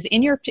at is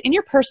in your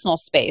personal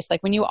space,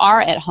 like when you are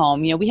at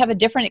home, we have a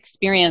different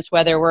experience,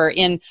 whether we're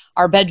in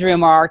our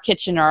bedroom or our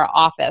kitchen or our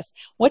office.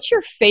 What's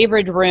your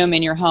favorite room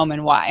in your home,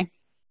 and why?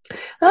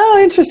 Oh,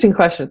 interesting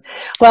question.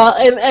 Well,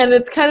 and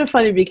it's kind of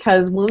funny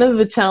because one of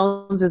the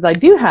challenges I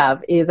do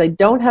have is I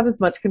don't have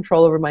as much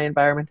control over my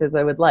environment as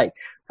I would like.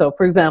 So,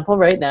 for example,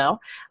 right now,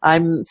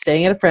 I'm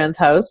staying at a friend's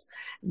house.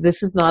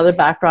 This is not a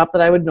backdrop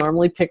that I would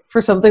normally pick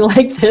for something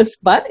like this,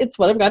 but it's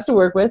what I've got to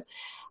work with.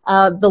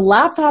 The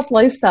laptop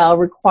lifestyle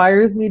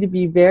requires me to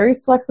be very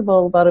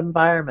flexible about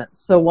environment.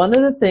 So one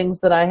of the things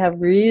that I have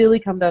really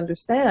come to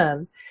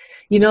understand,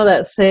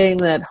 that saying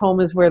that home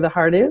is where the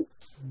heart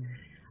is?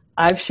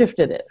 I've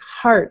shifted it.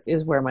 Heart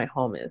is where my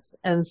home is.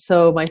 And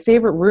so my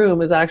favorite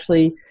room is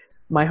actually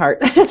my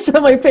heart. So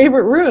my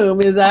favorite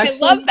room is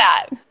actually... I love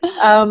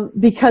that.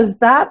 Because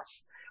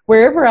that's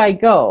wherever I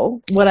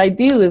go, what I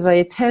do is I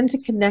attend to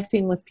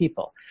connecting with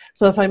people.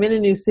 So if I'm in a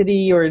new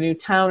city or a new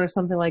town or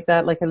something like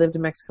that, like I lived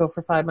in Mexico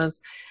for 5 months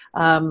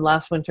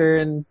last winter,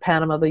 and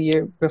Panama the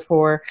year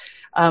before,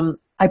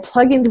 I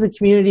plug into the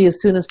community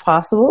as soon as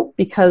possible,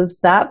 because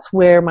that's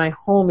where my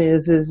home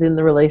is in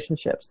the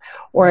relationships,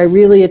 or I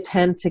really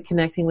attend to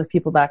connecting with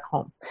people back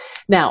home.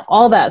 Now,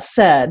 all that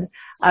said,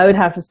 I would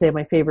have to say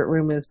my favorite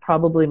room is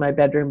probably my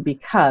bedroom,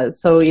 because,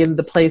 so in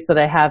the place that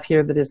I have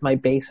here that is my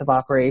base of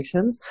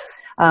operations,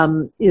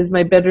 is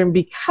my bedroom,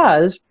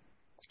 because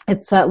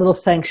it's that little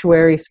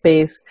sanctuary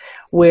space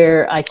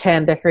where I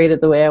can decorate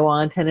it the way I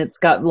want, and it's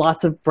got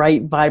lots of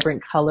bright,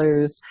 vibrant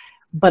colors,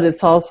 but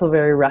it's also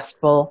very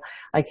restful.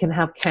 I can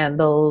have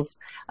candles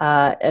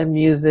and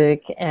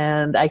music,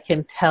 and I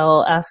can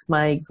ask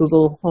my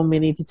Google Home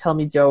Mini to tell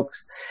me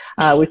jokes,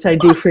 which I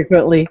do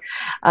frequently,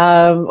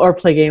 or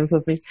play games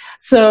with me.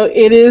 So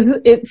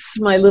it's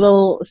my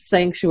little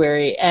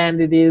sanctuary,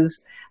 and it is,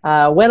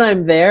 when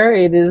I'm there,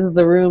 it is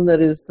the room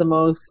that is the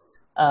most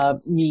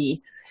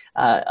me.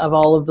 Of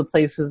all of the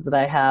places that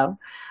I have.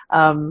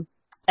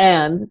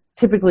 And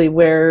typically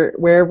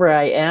wherever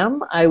I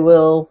am, I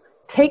will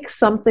take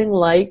something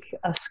like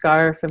a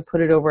scarf and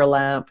put it over a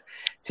lamp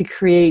to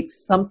create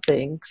some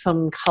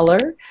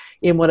color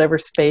in whatever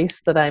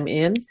space that I'm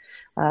in,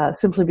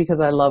 simply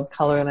because I love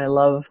color and I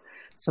love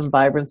some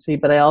vibrancy,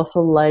 but I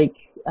also like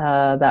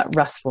that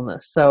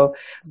restfulness. So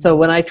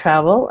when I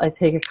travel, I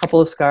take a couple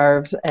of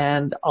scarves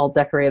and I'll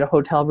decorate a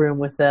hotel room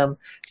with them,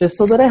 just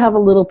so that I have a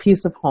little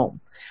piece of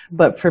home.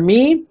 But for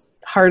me,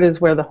 heart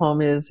is where the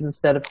home is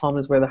instead of home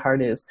is where the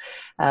heart is.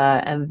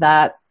 And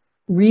that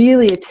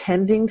really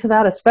attending to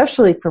that,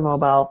 especially for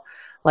mobile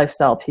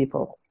lifestyle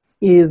people,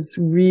 is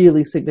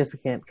really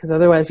significant, because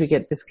otherwise we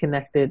get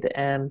disconnected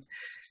and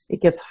it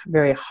gets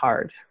very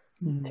hard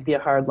to be a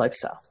hard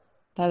lifestyle.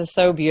 That is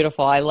so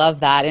beautiful. I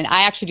love that. And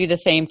I actually do the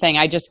same thing.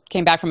 I just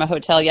came back from a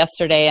hotel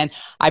yesterday and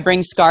I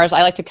bring scarves.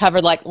 I like to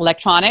cover like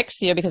electronics,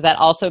 because that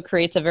also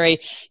creates a very,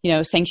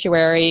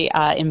 sanctuary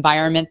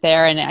environment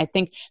there. And I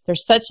think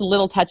there's such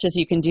little touches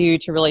you can do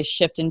to really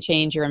shift and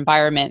change your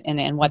environment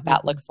and what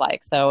that looks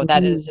like. So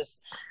that is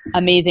just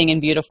amazing and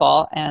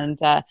beautiful. And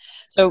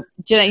so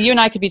Jannette, you and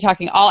I could be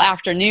talking all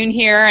afternoon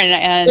here,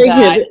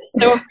 and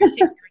so appreciate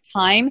your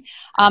time.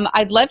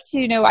 I'd love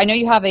to know, I know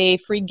you have a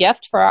free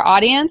gift for our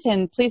audience,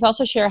 and please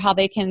also share how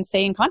they can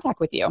stay in contact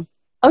with you.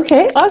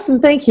 Okay,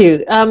 awesome. Thank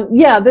you.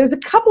 There's a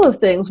couple of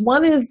things.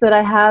 One is that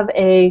I have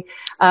a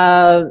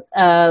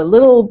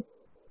little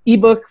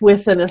ebook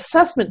with an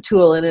assessment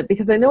tool in it,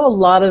 because I know a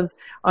lot of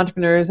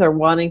entrepreneurs are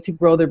wanting to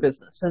grow their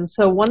business. And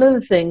so one of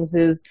the things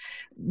is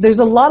there's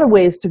a lot of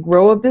ways to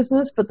grow a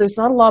business, but there's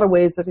not a lot of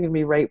ways that are going to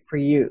be right for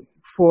you,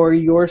 for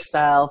your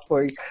style,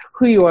 for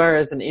who you are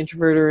as an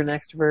introvert or an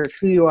extrovert,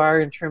 who you are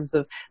in terms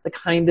of the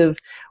kind of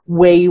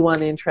way you want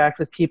to interact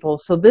with people.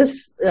 So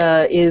this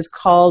is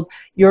called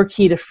Your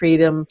Key to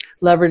Freedom,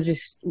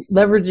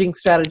 Leveraging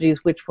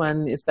Strategies, Which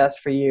One is Best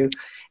for You.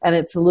 And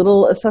it's a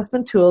little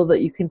assessment tool that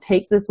you can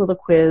take this little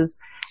quiz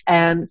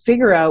and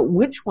figure out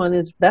which one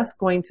is best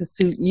going to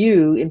suit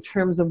you in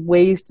terms of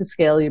ways to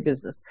scale your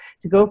business,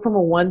 to go from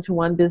a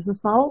one-to-one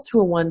business model to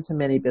a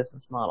one-to-many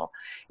business model.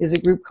 Is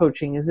it group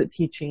coaching? Is it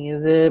teaching?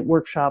 Is it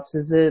workshops?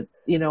 Is it,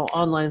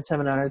 online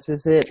seminars?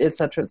 Is it et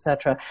cetera, et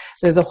cetera?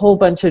 There's a whole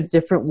bunch of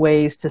different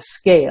ways to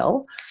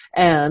scale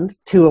and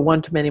to a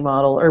one-to-many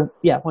model, or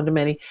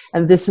one-to-many.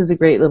 And this is a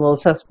great little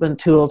assessment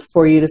tool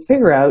for you to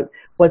figure out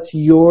what's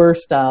your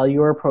style,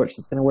 your approach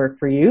that's going to work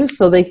for you.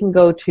 So they can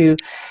go to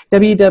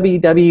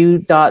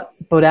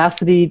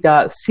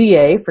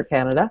www.bodacity.ca for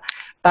Canada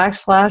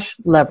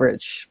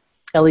 /leverage,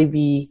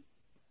 LEV.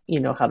 You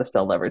know how to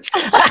spell leverage.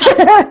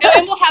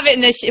 And we'll have it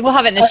in the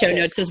show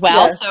notes as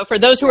well. Yeah. So for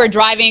those who are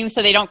driving,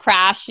 so they don't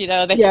crash,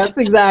 yes,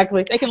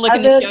 exactly. They can look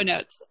in the show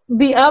notes.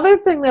 The other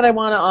thing that I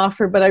want to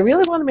offer, but I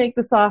really want to make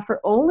this offer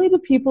only to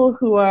people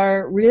who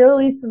are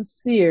really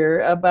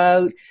sincere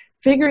about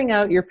figuring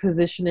out your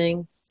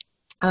positioning,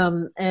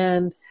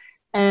 and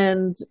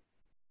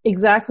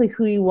exactly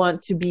who you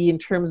want to be in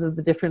terms of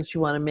the difference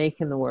you want to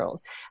make in the world.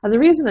 And the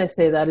reason I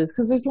say that is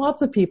because there's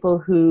lots of people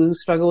who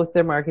struggle with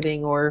their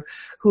marketing or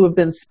who have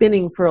been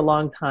spinning for a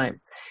long time.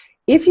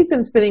 If you've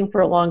been spinning for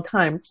a long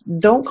time,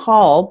 don't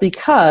call,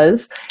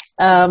 because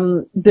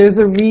there's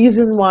a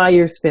reason why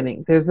you're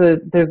spinning. There's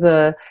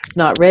a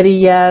not ready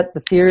yet,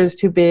 the fear is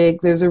too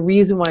big. There's a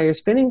reason why you're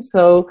spinning,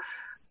 so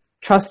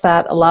trust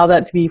that, allow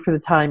that to be for the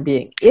time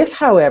being. If,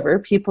 however,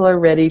 people are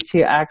ready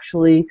to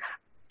actually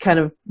kind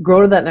of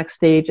grow to that next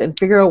stage and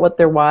figure out what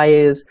their why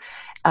is,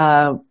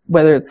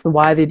 whether it's the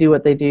why they do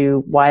what they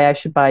do, why I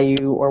should buy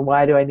you, or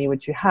why do I need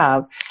what you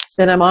have,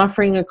 then I'm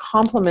offering a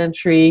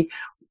complimentary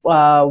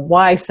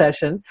why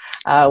session,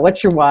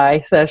 what's your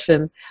why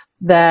session,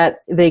 that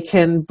they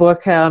can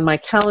book on my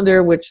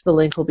calendar, which the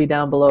link will be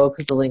down below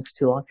because the link's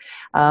too long.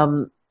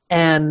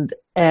 And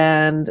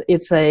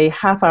it's a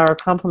half-hour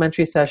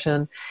complimentary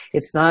session.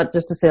 It's not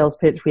just a sales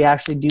pitch. We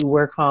actually do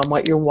work on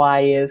what your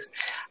why is,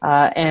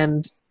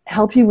 and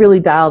help you really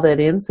dial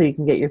that in so you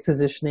can get your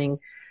positioning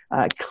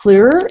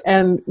clearer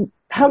and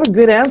have a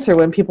good answer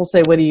when people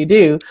say, what do you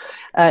do,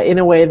 in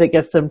a way that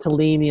gets them to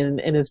lean in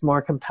and is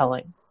more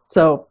compelling.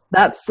 So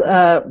that's,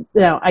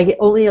 I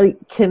only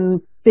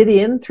can fit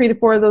in 3 to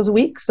 4 of those a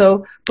week.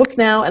 So book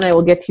now and I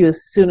will get to you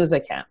as soon as I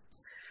can.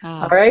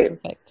 All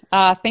right. Perfect.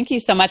 Thank you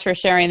so much for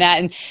sharing that.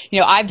 And,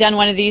 I've done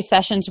one of these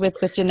sessions with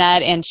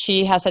Jannette, and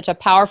she has such a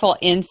powerful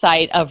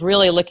insight of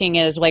really looking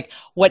at like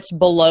what's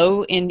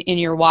below in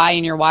your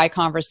why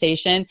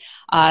conversation.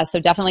 So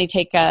definitely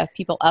take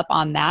people up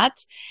on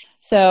that.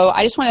 So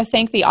I just want to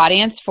thank the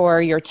audience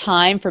for your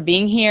time, for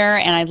being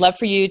here. And I'd love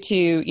for you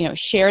to,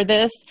 share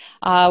this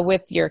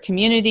with your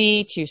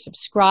community, to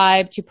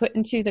subscribe, to put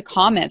into the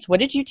comments. What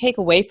did you take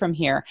away from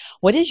here?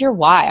 What is your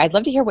why? I'd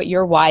love to hear what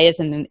your why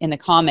is in the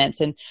comments.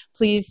 And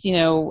please,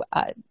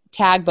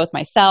 tag both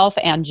myself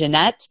and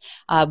Jannette.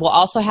 We'll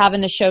also have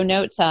in the show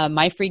notes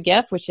my free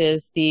gift, which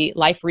is the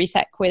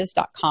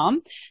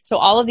liferesetquiz.com. So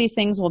all of these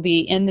things will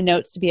be in the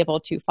notes to be able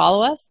to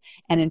follow us.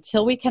 And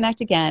until we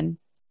connect again,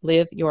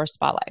 live your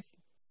spa life.